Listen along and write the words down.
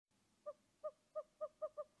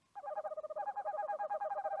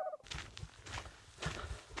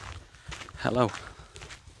Hello.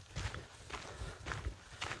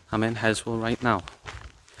 I'm in Heswall right now,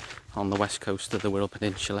 on the west coast of the Wirral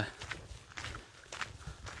Peninsula.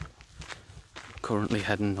 Currently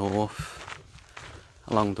heading north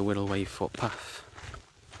along the Wirral Way footpath.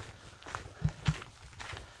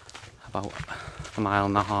 About a mile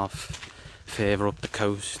and a half further up the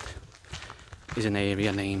coast is an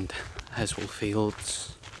area named Heswall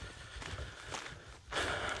Fields,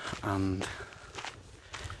 and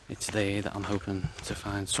it's there that I'm hoping to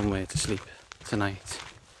find somewhere to sleep tonight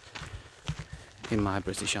in my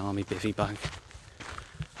British Army bivvy bag.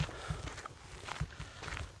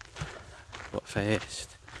 But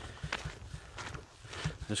first,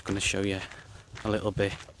 I'm just going to show you a little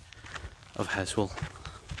bit of Heswall.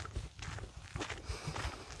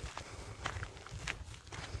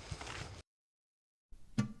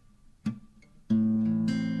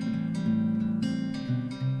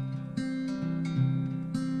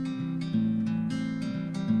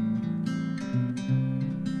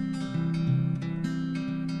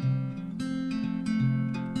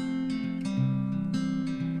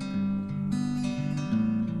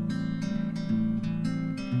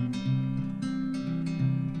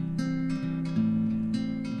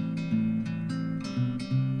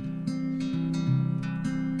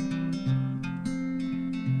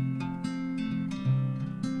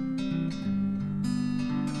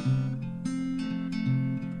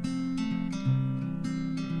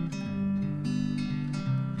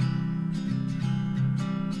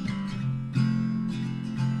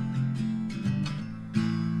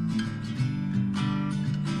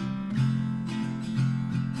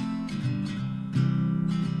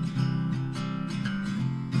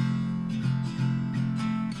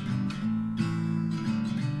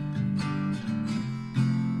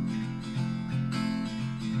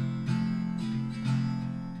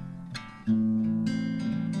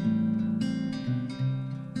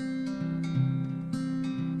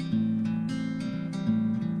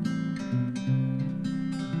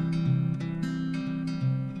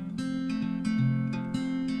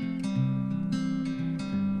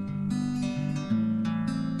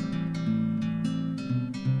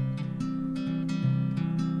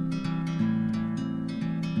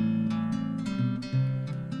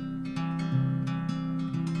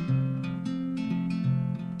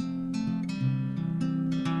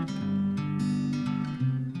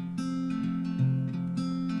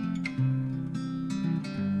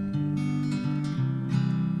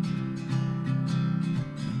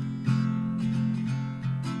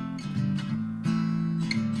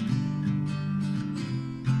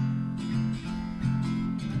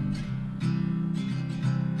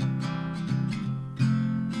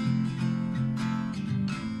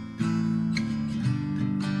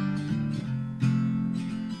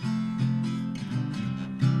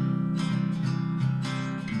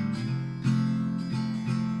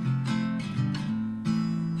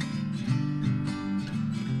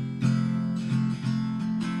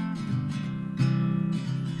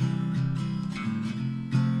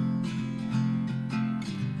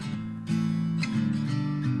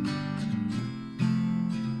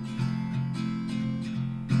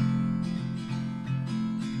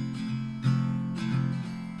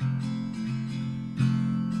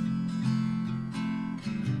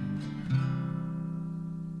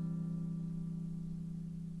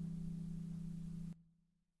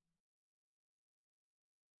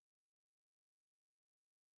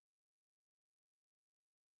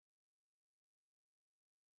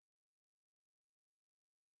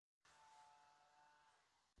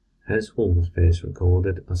 Heswall was first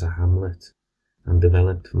recorded as a hamlet and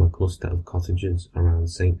developed from a cluster of cottages around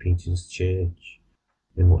St. Peter's Church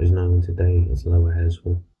in what is known today as Lower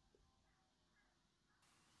Heswall.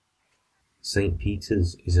 St.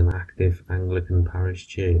 Peter's is an active Anglican parish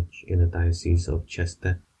church in the Diocese of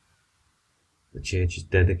Chester. The church is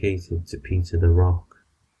dedicated to Peter the Rock,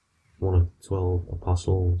 one of the 12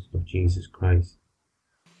 apostles of Jesus Christ.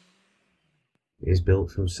 It is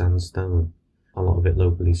built from sandstone, a lot of it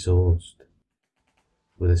locally sourced,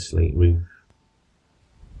 with a slate roof.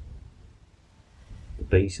 The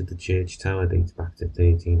base of the church tower dates back to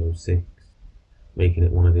 1306, making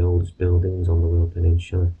it one of the oldest buildings on the Wirral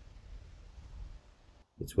Peninsula.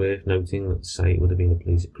 It's worth noting that the site would have been a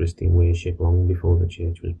place of Christian worship long before the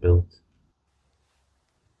church was built.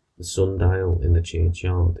 The sundial in the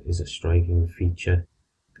churchyard is a striking feature,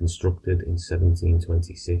 constructed in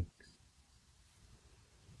 1726.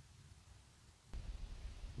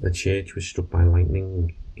 The church was struck by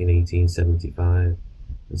lightning in 1875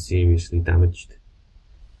 and seriously damaged,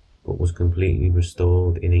 but was completely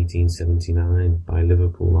restored in 1879 by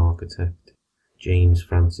Liverpool architect James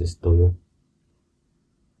Francis Doyle.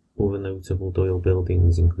 Other notable Doyle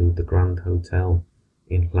buildings include the Grand Hotel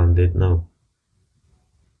in Llandudno,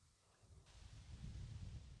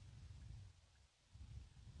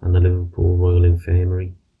 and the Liverpool Royal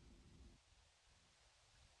Infirmary,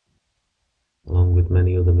 along with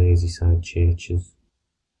many other Merseyside churches.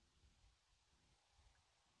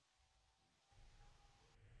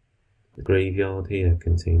 The graveyard here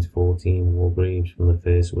contains 14 war graves from the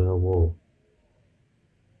First World War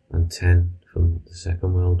and 10 from the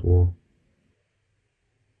Second World War.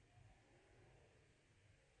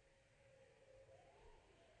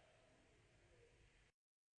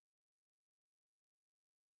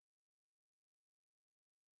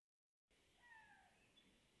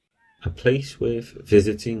 A place worth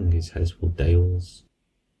visiting is Heswall Dales.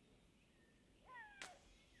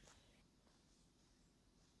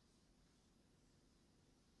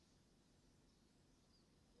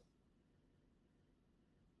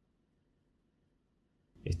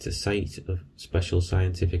 It's a site of special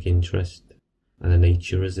scientific interest and a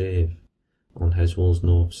nature reserve on Heswall's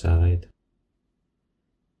north side.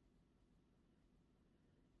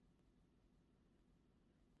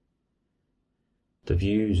 The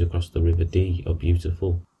views across the River Dee are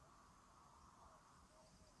beautiful.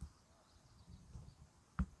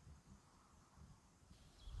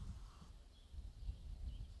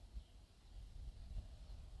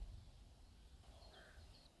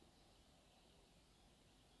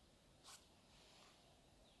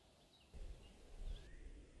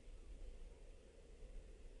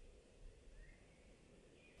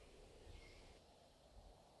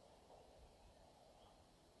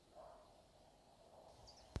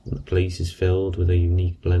 The place is filled with a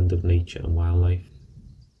unique blend of nature and wildlife.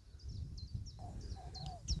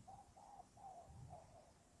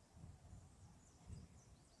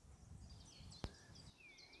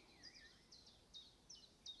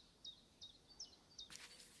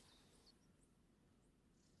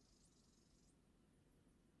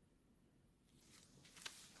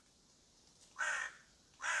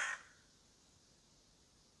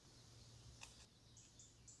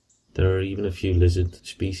 There are even a few lizard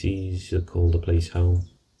species that call the place home.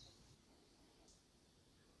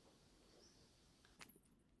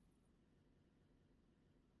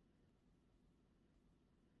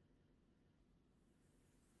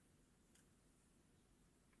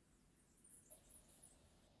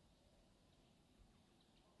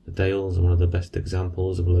 The Dales are one of the best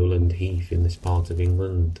examples of lowland heath in this part of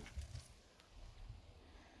England.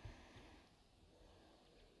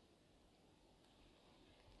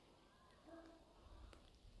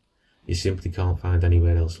 You simply can't find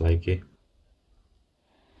anywhere else like it.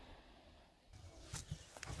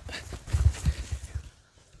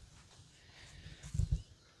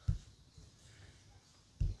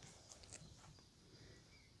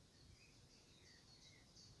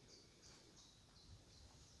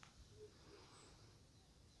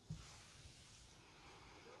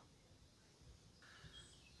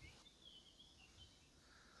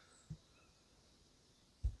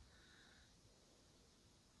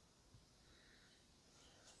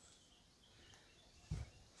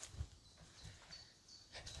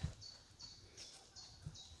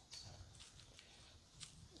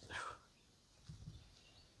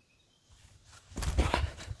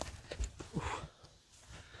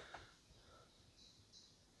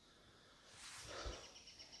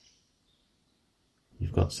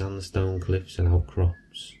 You've got sandstone cliffs and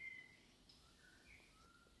outcrops.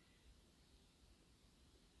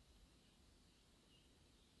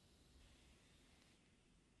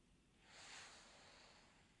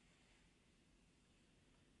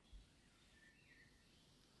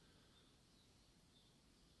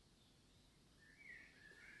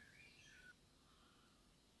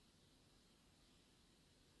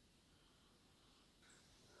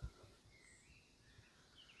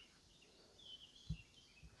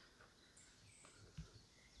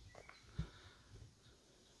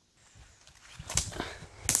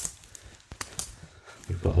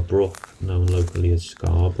 You've got a brook known locally as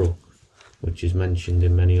Scarbrook, which is mentioned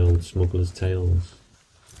in many old smugglers' tales.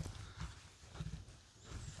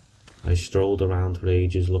 I strolled around for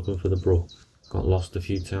ages looking for the brook, got lost a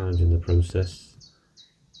few times in the process.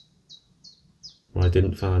 But I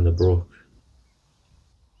didn't find the brook.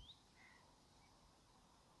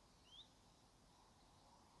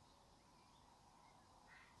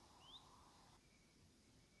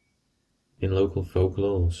 In local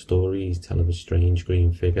folklore, stories tell of a strange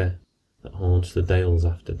green figure that haunts the Dales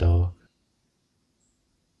after dark.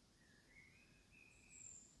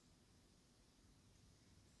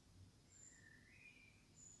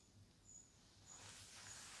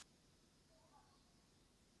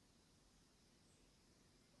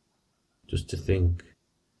 Just to think,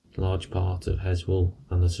 a large part of Heswall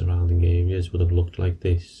and the surrounding areas would have looked like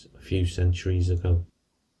this a few centuries ago.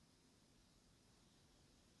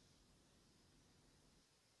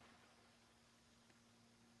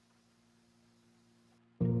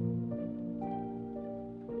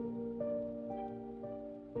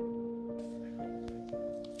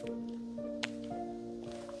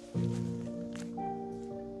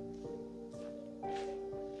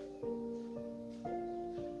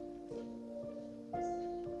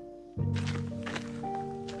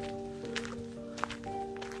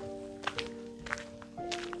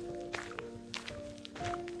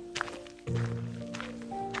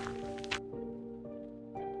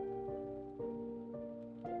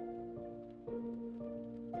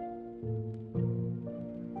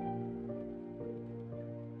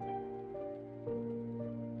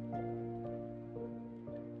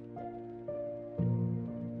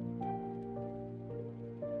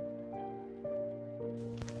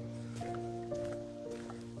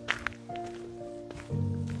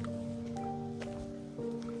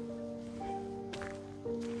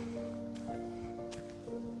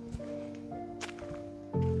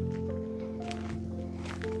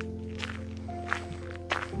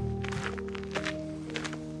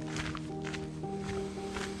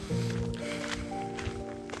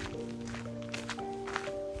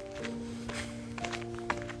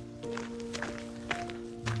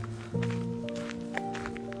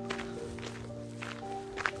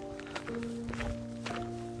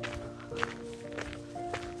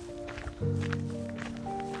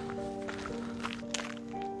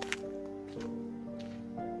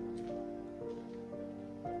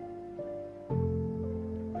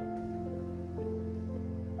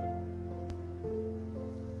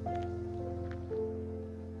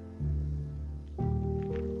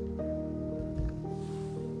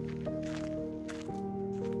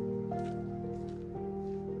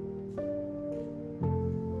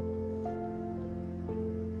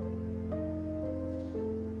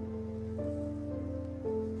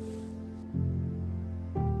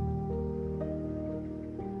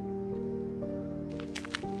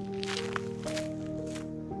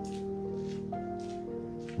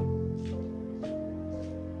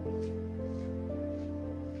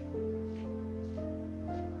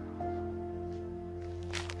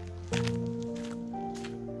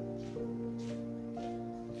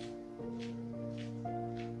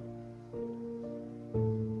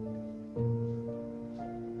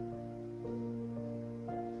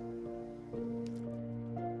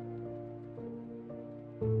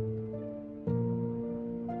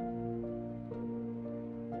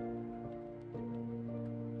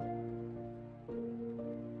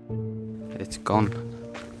 It's gone.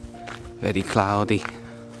 Very cloudy.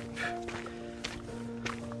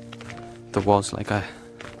 There was like a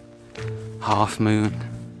half moon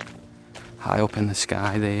high up in the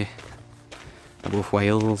sky there above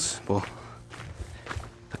Wales, but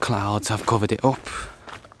the clouds have covered it up.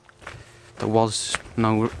 There was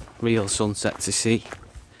no real sunset to see.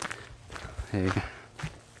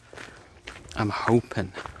 I'm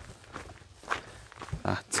hoping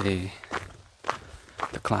that the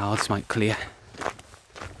clouds might clear.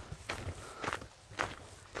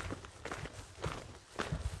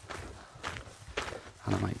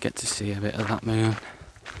 And I might get to see a bit of that moon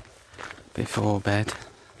before bed.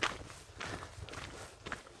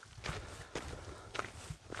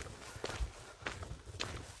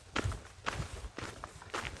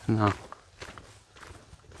 No.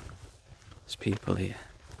 There's people here.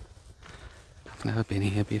 I've never been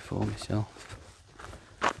here before myself.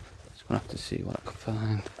 Just gonna have to see what I can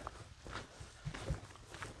find.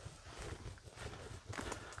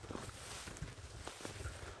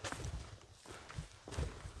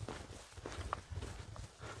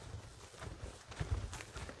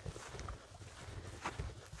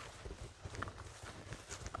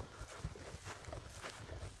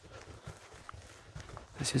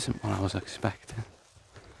 This isn't what I was expecting.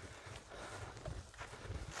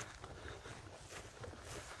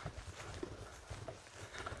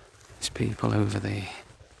 There's people over there.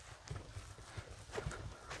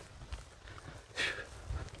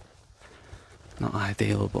 Not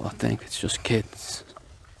ideal, but I think it's just kids.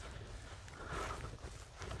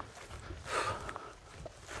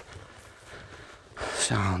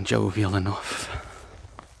 Sound jovial enough.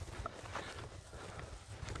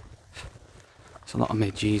 There's a lot of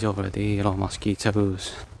midges over there, or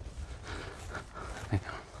mosquitoes.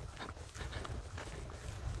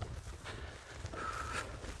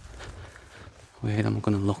 Where I'm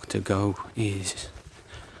going to look to go is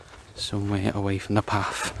somewhere away from the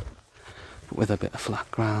path, but with a bit of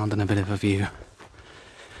flat ground and a bit of a view.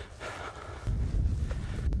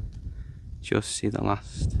 just see the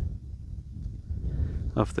last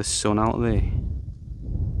of the sun out there.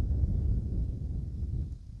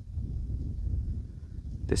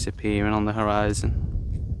 Disappearing on the horizon.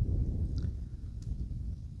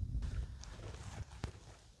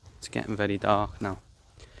 It's getting very dark now.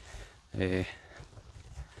 I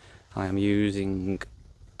am using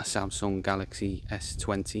a Samsung Galaxy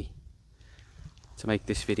S20 to make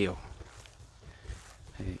this video.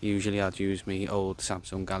 Usually I'd use my old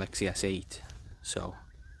Samsung Galaxy S8, so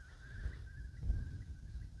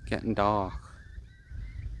getting dark.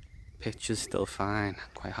 Picture's still fine,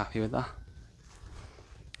 quite happy with that.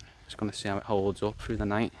 Just gonna see how it holds up through the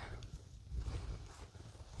night.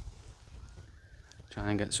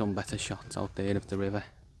 Try and get some better shots out there of the river.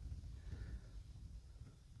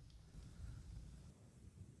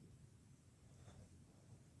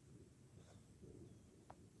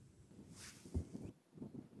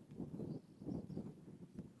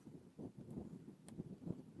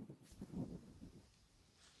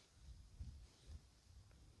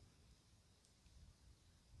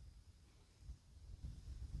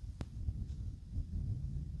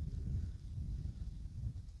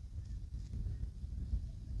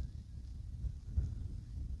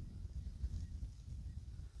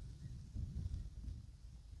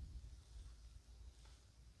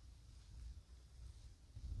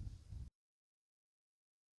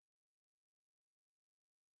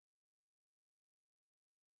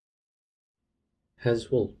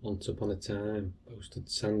 Heswall, once upon a time, boasted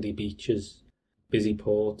sandy beaches, busy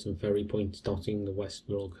ports and ferry points dotting the West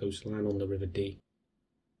Wirral coastline on the River Dee.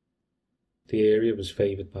 The area was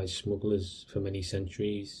favoured by smugglers for many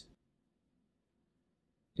centuries.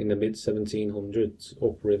 In the mid-1700s,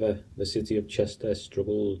 upriver, the city of Chester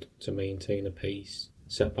struggled to maintain a pace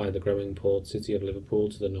set by the growing port city of Liverpool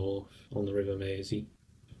to the north on the River Mersey.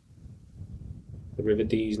 The River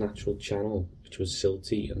Dee's natural channel, which was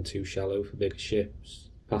silty and too shallow for bigger ships,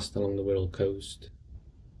 passed along the Wirral coast.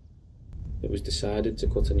 It was decided to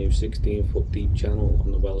cut a new 16-foot deep channel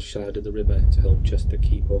on the Welsh side of the river to help Chester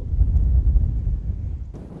keep up.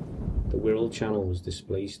 The Wirral channel was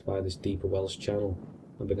displaced by this deeper Welsh channel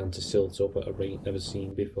and began to silt up at a rate never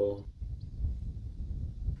seen before.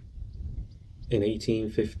 In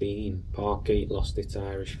 1815, Parkgate lost its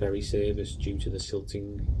Irish ferry service due to the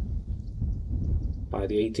silting. By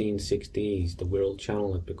the 1860s, the Wirral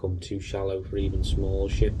Channel had become too shallow for even small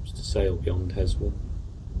ships to sail beyond Heswall.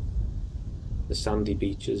 The sandy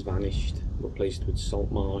beaches vanished, replaced with salt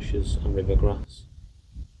marshes and river grass.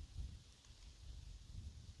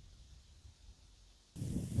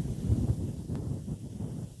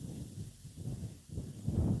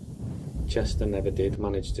 Chester never did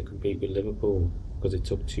manage to compete with Liverpool because it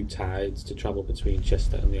took two tides to travel between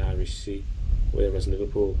Chester and the Irish Sea, whereas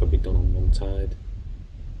Liverpool could be done on one tide.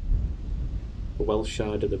 The Welsh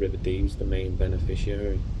side of the River Dee was the main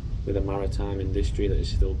beneficiary, with a maritime industry that is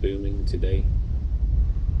still booming today.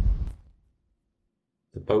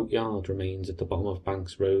 The boatyard remains at the bottom of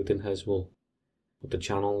Banks Road in Heswall, but the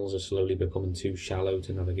channels are slowly becoming too shallow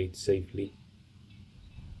to navigate safely.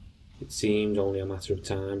 It seemed only a matter of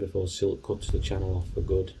time before silt cuts the channel off for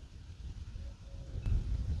good.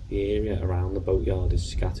 The area around the boatyard is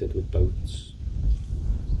scattered with boats.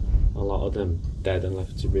 A lot of them, dead and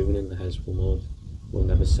left to ruin in the Heswall mud, will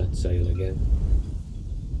never set sail again.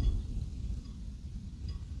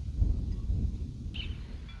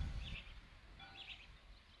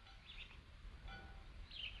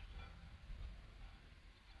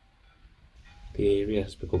 The area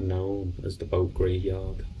has become known as the boat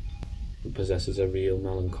graveyard and possesses a real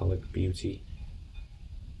melancholic beauty.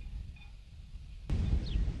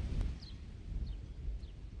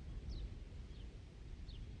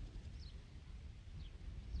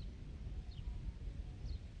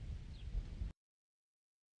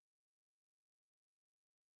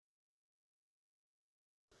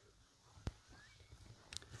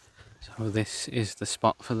 So this is the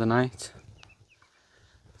spot for the night.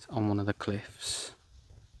 It's on one of the cliffs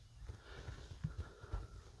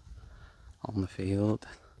on the field.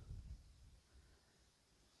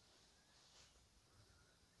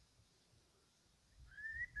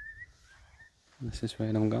 And this is where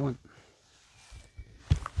I'm going.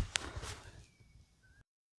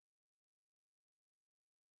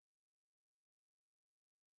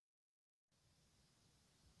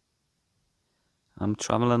 I'm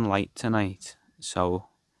travelling light tonight, so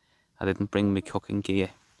I didn't bring my cooking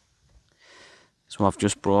gear. So I've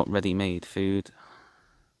just brought ready-made food.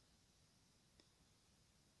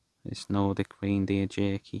 This Nordic reindeer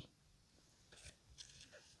jerky.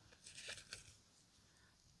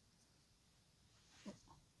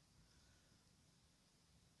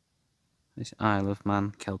 This Isle of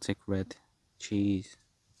Man Celtic red cheese.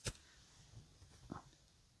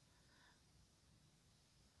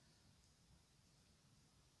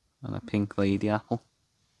 And a pink lady apple.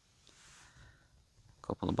 A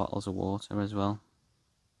couple of bottles of water as well.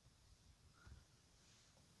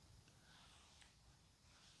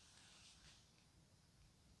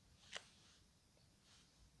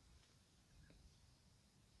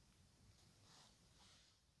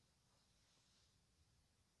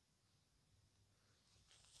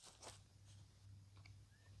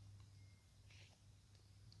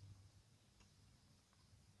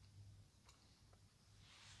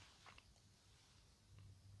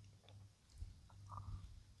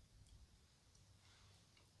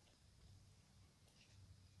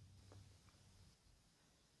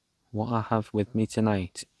 What I have with me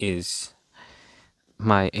tonight is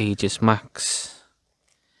my Aegis Max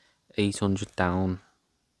 800 down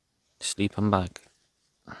sleeping bag.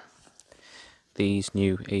 These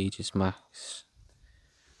new Aegis Max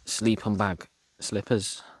sleeping bag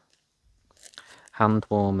slippers, hand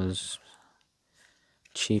warmers,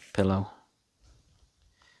 cheap pillow,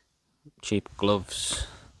 cheap gloves,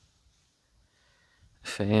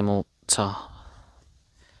 thermal top,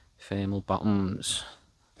 thermal bottoms,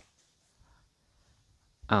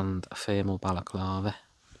 and a thermal balaclava.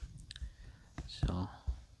 So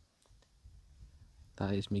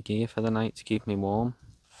that is my gear for the night to keep me warm.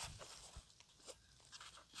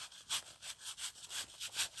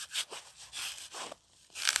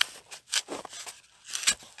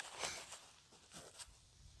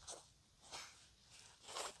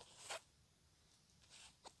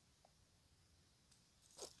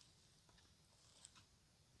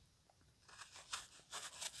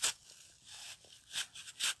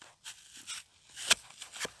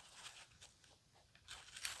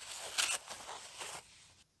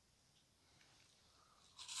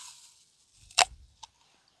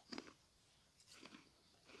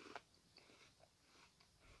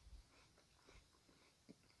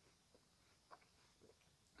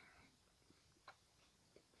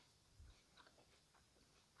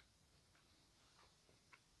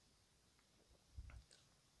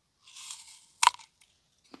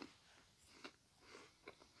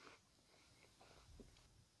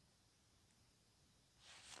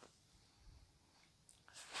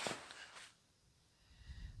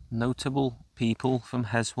 Notable people from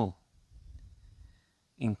Heswall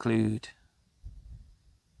include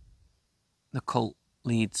the cult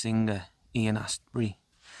lead singer Ian Astbury,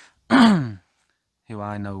 who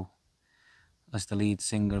I know as the lead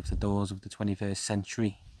singer of the Doors of the 21st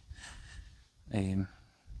Century.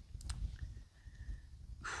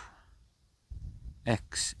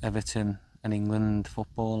 Ex-Everton and England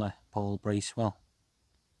footballer Paul Bracewell.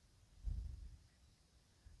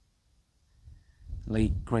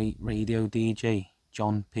 Late great radio DJ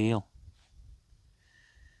John Peel.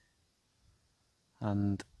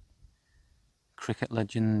 And cricket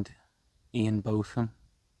legend Ian Botham.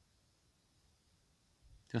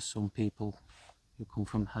 Just some people who come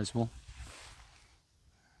from Heswall.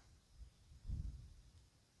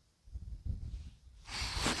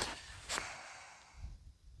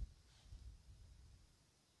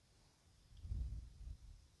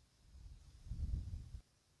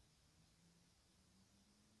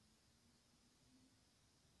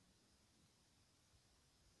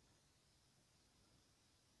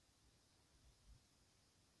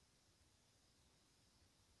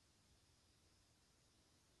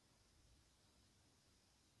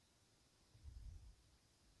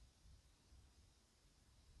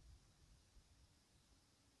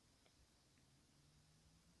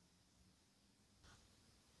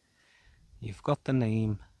 You've got the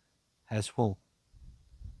name Heswall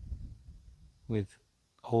with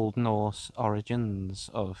Old Norse origins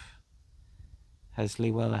of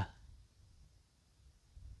Heslywella,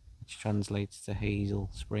 which translates to Hazel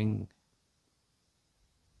Spring.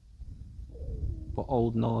 But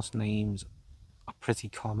Old Norse names are pretty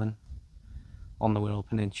common on the Wirral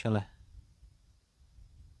Peninsula.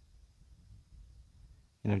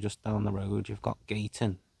 You know, just down the road you've got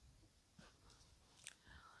Gayton,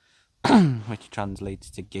 which translates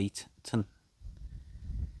to Gateton,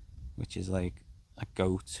 which is like a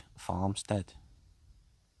goat farmstead.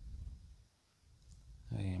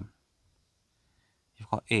 You've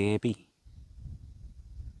got Airby,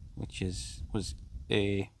 which was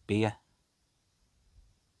a beer,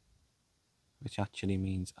 which actually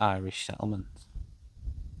means Irish settlement.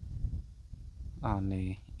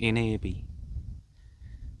 And in Airby,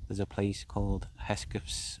 there's a place called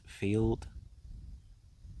Heswall Field,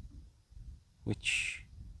 which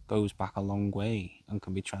goes back a long way and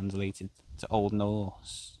can be translated to Old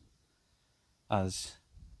Norse as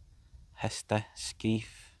Hester Skeef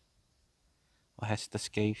or Hester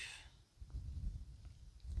Skeef,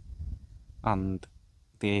 and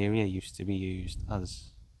the area used to be used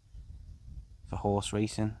as for horse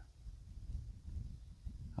racing.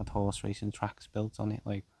 Had horse racing tracks built on it,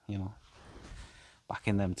 like, you know, back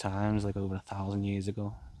in them times, like over 1,000 years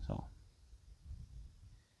ago. So,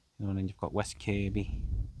 you know, and then you've got West Kirby,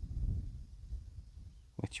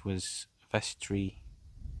 which was Vestry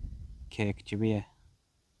Kirkjubia.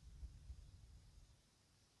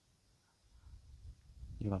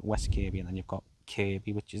 You've got West Kirby, and then you've got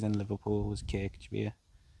Kirby, which is in Liverpool, was Kirkjubia.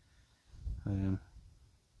 That's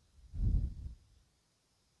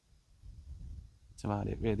about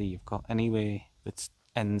it, really. You've got anywhere that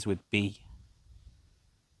ends with B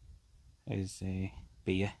is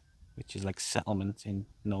Bia, which is like settlement in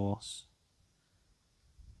Norse.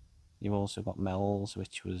 You've also got Mells,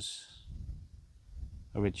 which was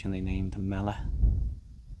originally named Mella,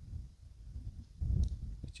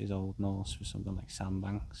 which is Old Norse for something like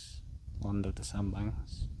sandbanks, land of the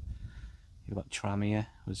sandbanks. You've got Tramia,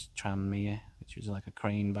 was Tranmere, which was like a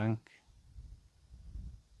crane bank.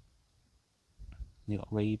 You got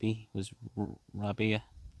Raby, was Rabia.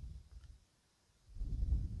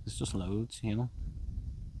 There's just loads, you know.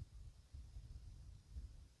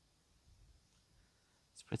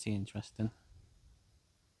 It's pretty interesting.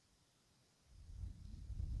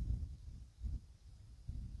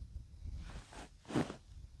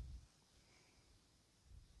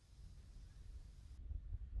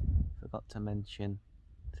 Forgot to mention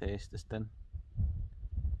Thursteston,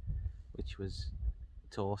 which was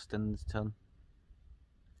Torsten's ton,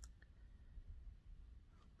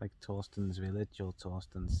 like Torsten's village or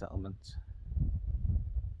Torsten's settlement,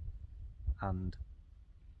 and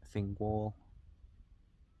Thingwall,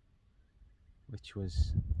 which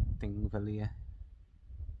was Thingvellir,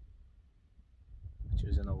 which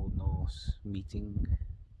was an Old Norse meeting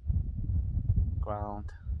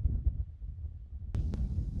ground.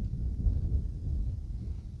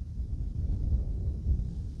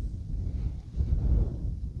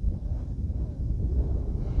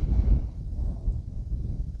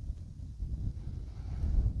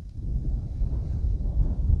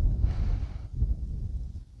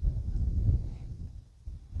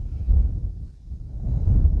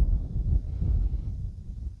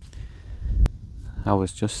 I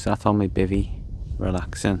was just sat on my bivvy,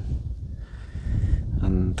 relaxing,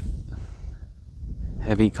 and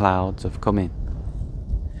heavy clouds have come in,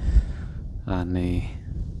 and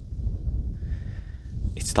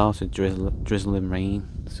it started drizzling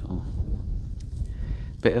rain. So,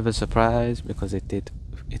 bit of a surprise, because it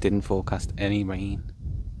didn't forecast any rain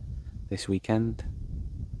this weekend.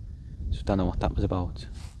 So I don't know what that was about.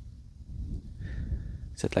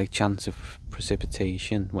 It said like chance of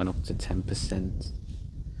precipitation went up to 10%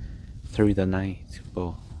 through the night,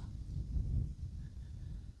 but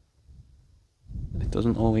it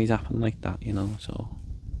doesn't always happen like that, you know. So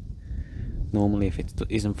normally if it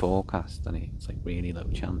isn't forecast, then it's like really low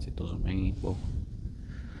chance it doesn't rain, but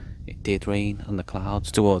it did rain, and the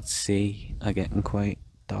clouds towards sea are getting quite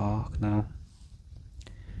dark now.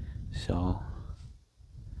 So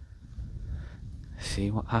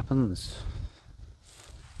see what happens.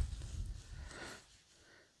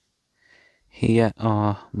 Here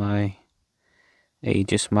are my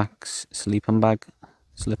Aegis Max sleeping bag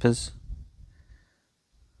slippers.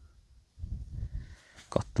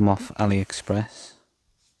 Got them off AliExpress.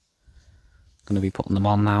 Gonna be putting them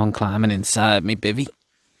on now and climbing inside my bivvy.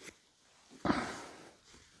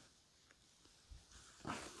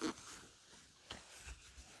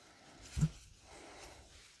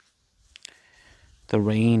 The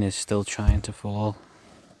rain is still trying to fall.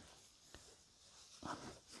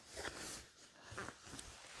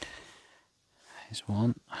 There's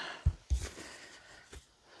one.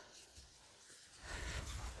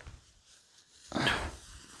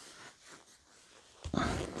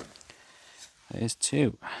 There's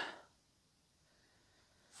two.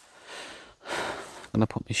 I'm gonna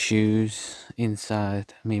put my shoes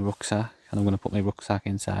inside my rucksack, and I'm gonna put my rucksack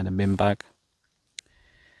inside a bin bag.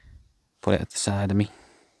 Put it at the side of me.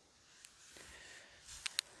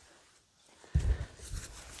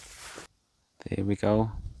 There we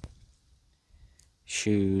go.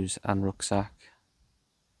 Shoes and rucksack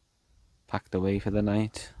packed away for the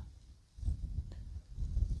night.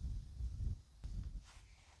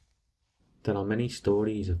 There are many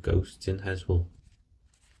stories of ghosts in Heswall.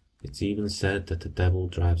 It's even said that the devil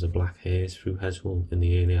drives a black hearse through Heswall in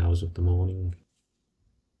the early hours of the morning.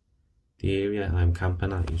 The area I'm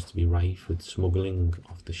camping at used to be rife with smuggling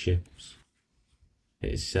off the ships.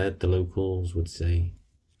 It is said the locals would say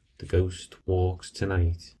the ghost walks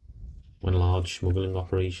tonight when large smuggling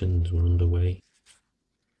operations were underway.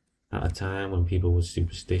 At a time when people were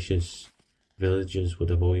superstitious, villagers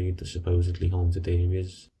would avoid the supposedly haunted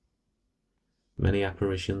areas. Many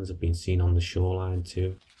apparitions have been seen on the shoreline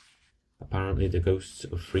too. Apparently the ghosts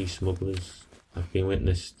of 3 smugglers have been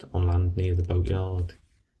witnessed on land near the boatyard,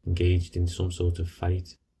 engaged in some sort of fight.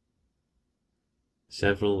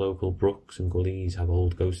 Several local brooks and gullies have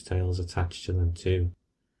old ghost tales attached to them too,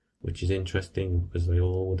 which is interesting because they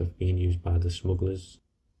all would have been used by the smugglers.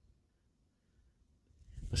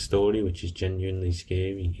 A story which is genuinely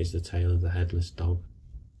scary is the tale of the headless dog.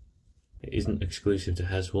 It isn't exclusive to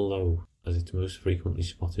Heswall though, as it's most frequently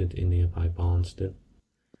spotted in nearby Barnston,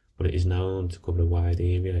 but it is known to cover a wide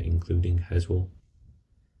area including Heswall.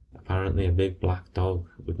 Apparently a big black dog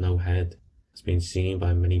with no head has been seen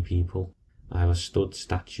by many people, either stood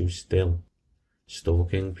statue still,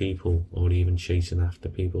 stalking people or even chasing after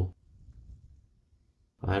people.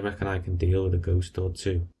 I reckon I can deal with a ghost or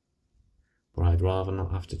two, but I'd rather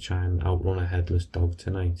not have to try and outrun a headless dog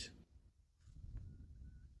tonight.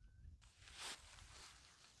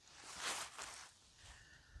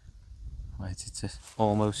 Right, it's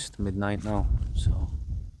almost midnight now, so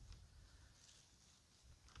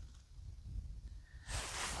I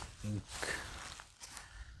think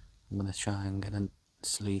I'm gonna try and get a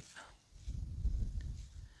sleep.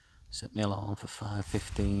 Set my alarm for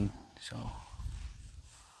 5:15, so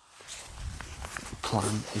the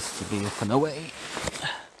plan is to be up and away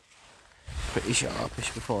pretty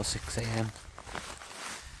sharpish before 6 AM.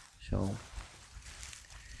 So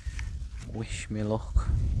wish me luck.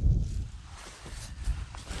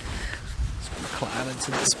 Climb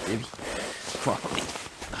into this baby properly.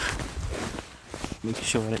 Make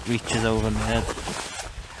sure it reaches over my head.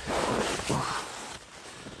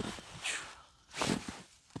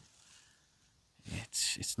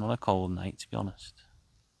 It's not a cold night, to be honest.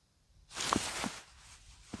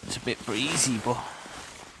 It's a bit breezy, but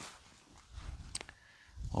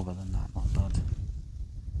other than that, not bad.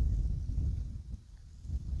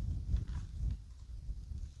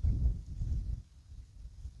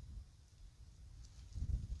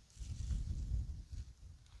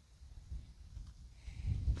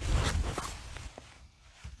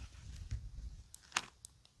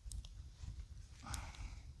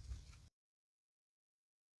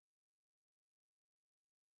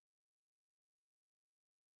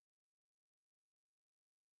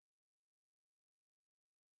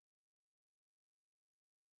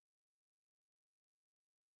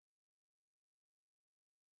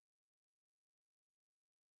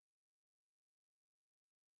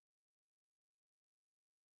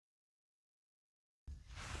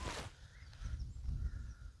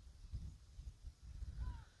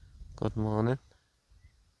 Good morning.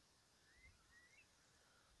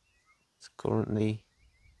 It's currently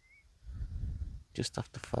just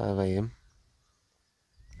after 5 AM.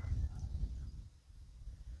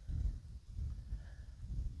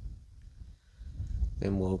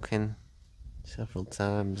 Been woken several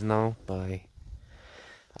times now by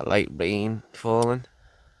a light rain falling.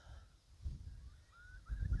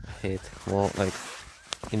 I had to come out like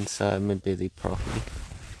inside my bivvy properly,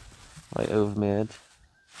 right over my head.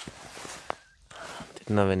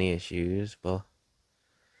 Didn't have any issues, but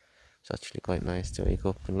it's actually quite nice to wake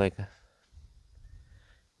up in like a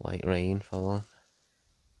light rain falling.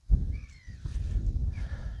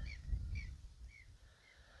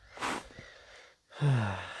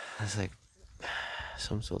 There's like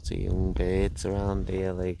some sort of young birds around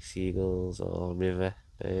here, like seagulls or river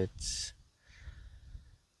birds.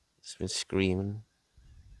 It's been screaming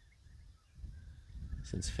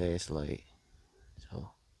since first light,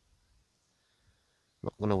 so I'm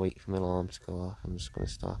not gonna wait for my alarm to go off. I'm just gonna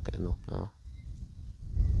start getting up now.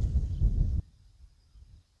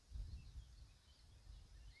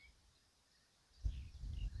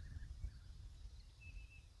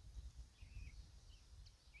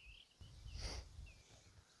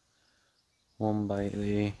 One bite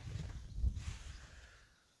there,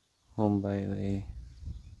 one bite there.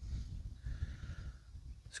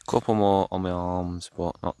 There's a couple more on my arms,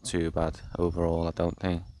 but not too bad overall, I don't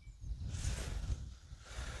think.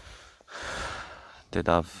 Did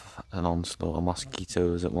have an onslaught of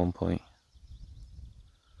mosquitoes at one point.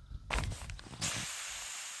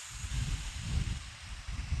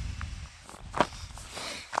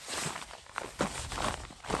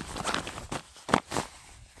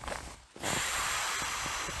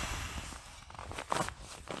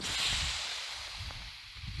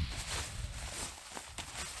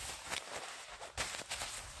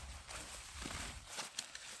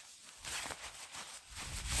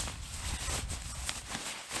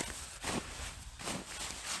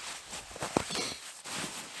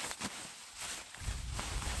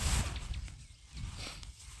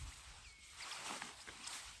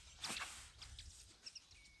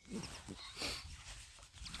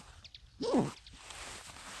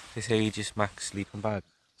 This Aegis Max sleeping bag.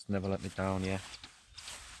 It's never let me down yet.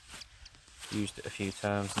 Used it a few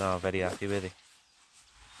times now, very happy with it.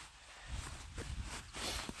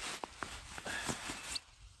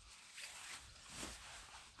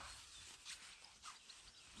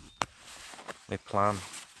 My plan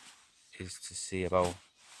is to see about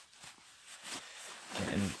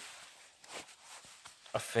getting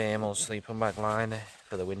a thermal sleeping bag liner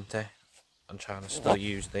for the winter and trying to still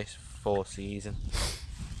use this for season.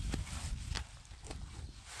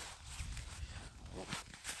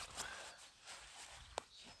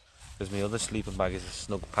 Because my other sleeping bag is a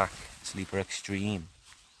Snug Pack Sleeper Extreme,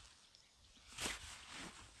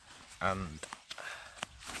 and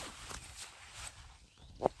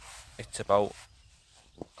it's about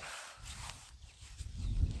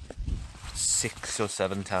 6 or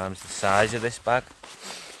 7 times the size of this bag.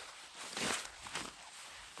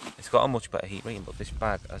 It's got a much better heat rating, but this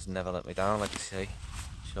bag has never let me down, like I say.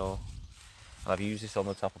 So, and I've used this on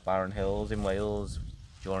the top of barren hills in Wales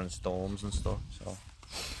during storms and stuff, so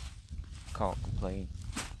can't complain.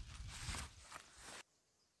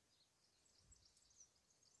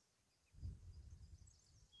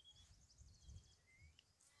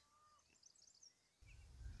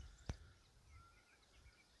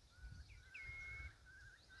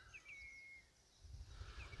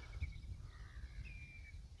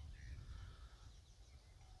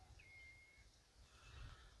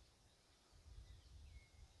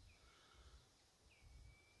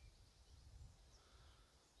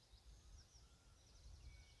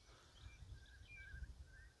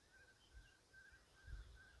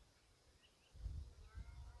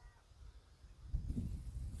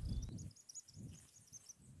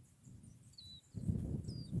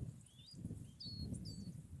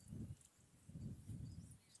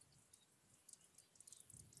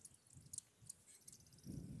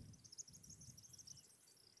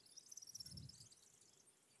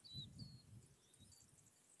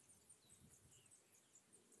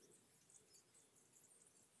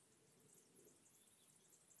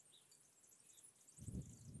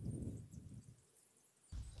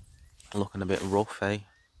 Looking a bit rough, eh?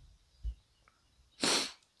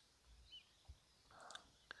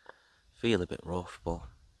 Feel a bit rough, but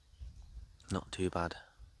not too bad.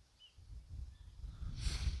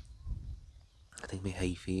 I think my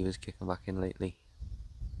hay fever's kicking back in lately.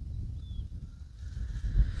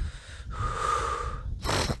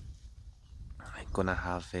 I'm gonna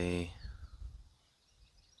have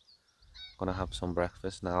some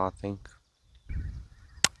breakfast now, I think.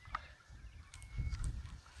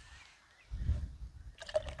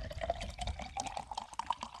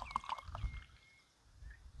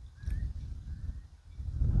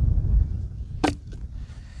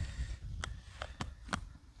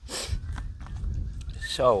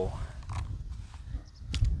 So,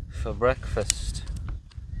 for breakfast,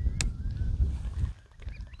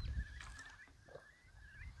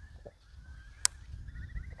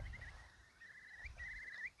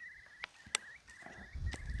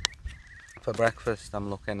 I'm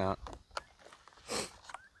looking at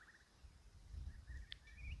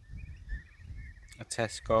a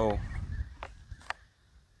Tesco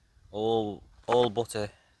all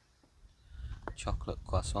butter chocolate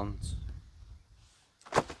croissants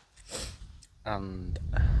and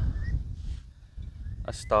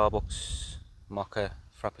a Starbucks mocha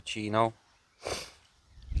frappuccino.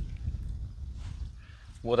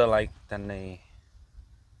 Would I like than a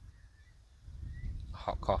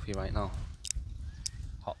hot coffee right now?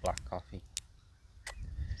 Hot black coffee.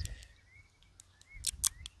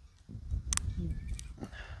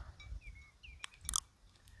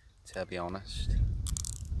 To be honest.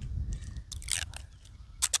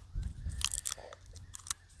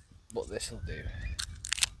 But this'll do.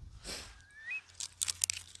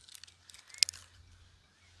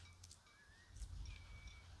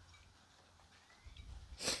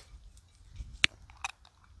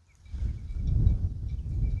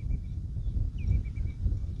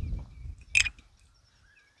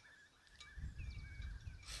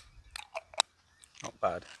 Not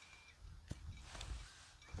bad.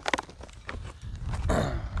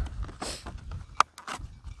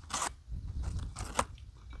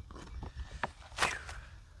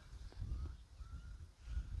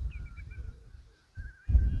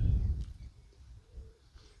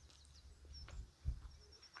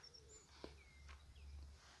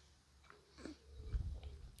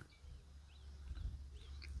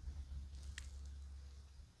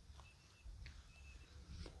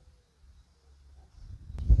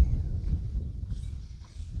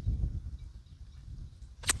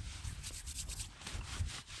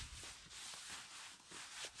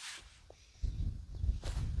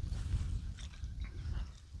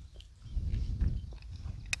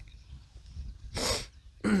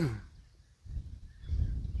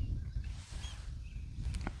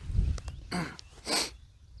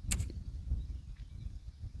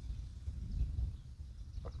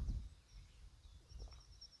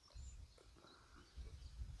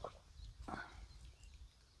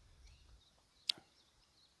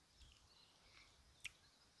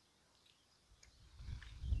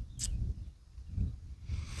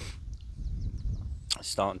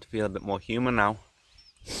 starting to feel a bit more human now.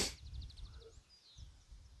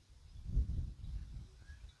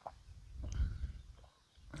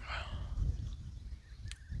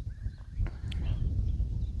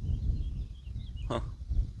 Huh.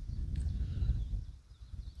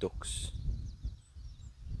 Ducks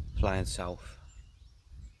flying south.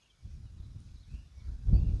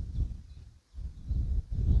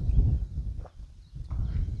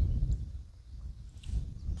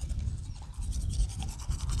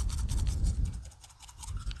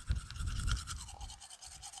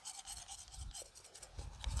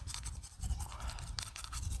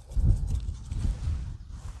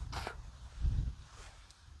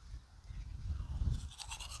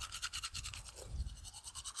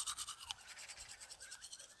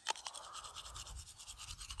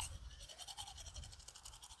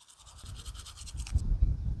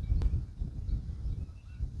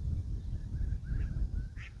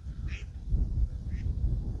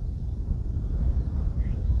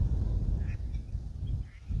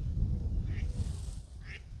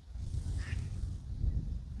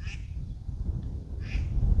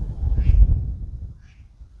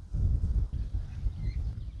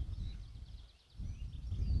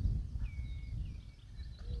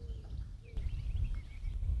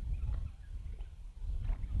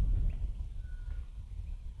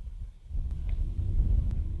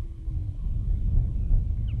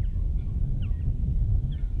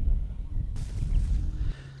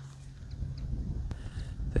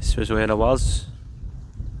 This was where I was.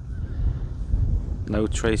 No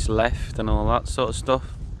trace left and all that sort of stuff.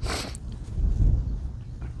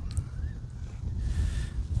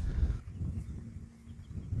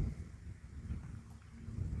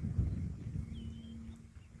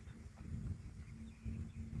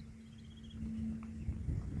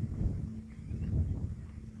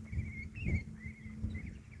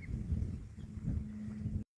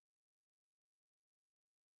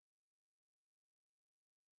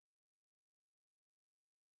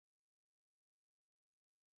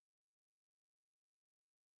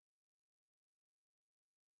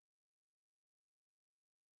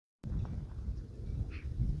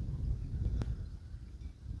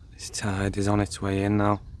 This tide is on its way in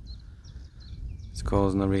now. It's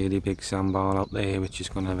causing a really big sandbar out there which is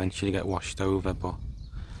going to eventually get washed over, but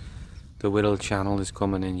the Wirral channel is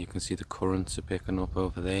coming in. You can see the currents are picking up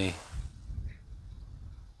over there.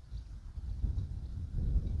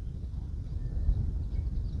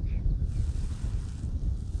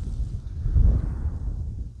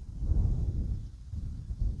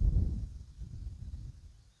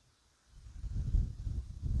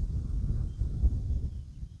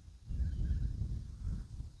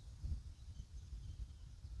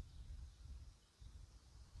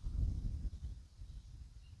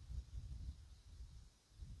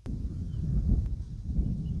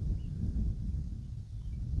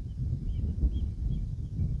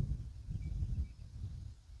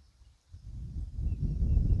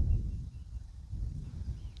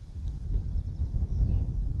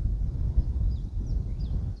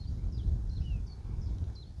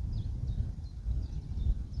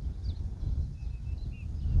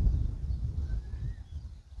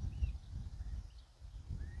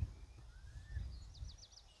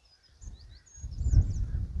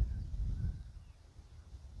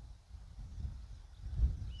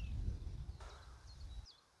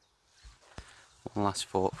 One last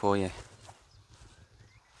thought for you.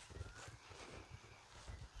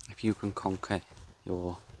 If you can conquer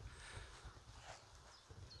your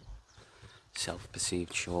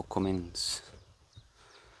self-perceived shortcomings,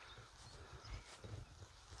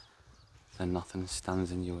 then nothing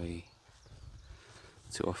stands in your way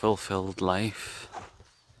to a fulfilled life.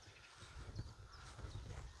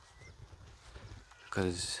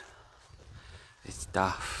 Because it's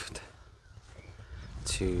daft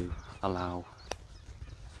to allow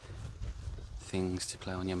things to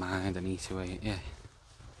play on your mind and eat away at you.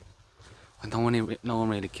 And no one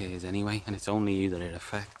really cares anyway, and it's only you that it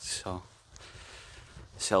affects, so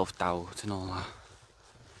self-doubt and all that.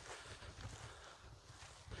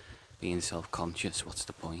 Being self-conscious, what's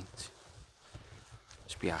the point?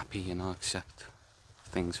 Just be happy, you know, accept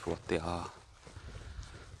things for what they are.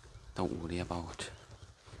 Don't worry about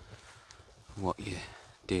what you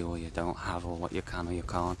do or you don't have, or what you can or you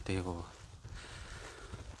can't do, or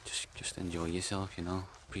just enjoy yourself, you know.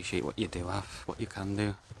 Appreciate what you do have, what you can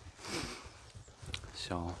do.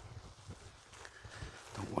 So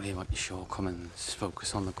don't worry about your shortcomings,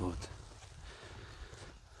 focus on the good.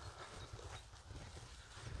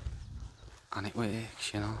 And it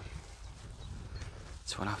works, you know.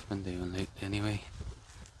 That's what I've been doing lately anyway.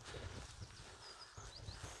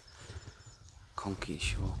 concrete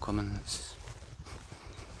shortcomings.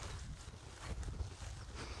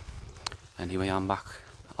 Anyway, I'm back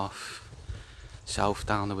off south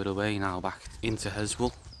down the Wirral way now, back into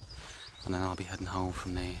Heswall, and then I'll be heading home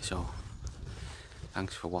from there. So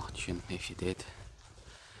thanks for watching if you did.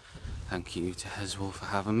 Thank you to Heswall for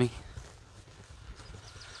having me.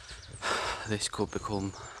 This could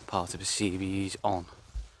become part of a series on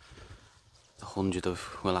the 100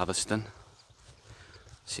 of Wirral.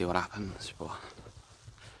 See what happens, but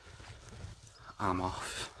I'm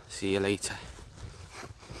off. See you later.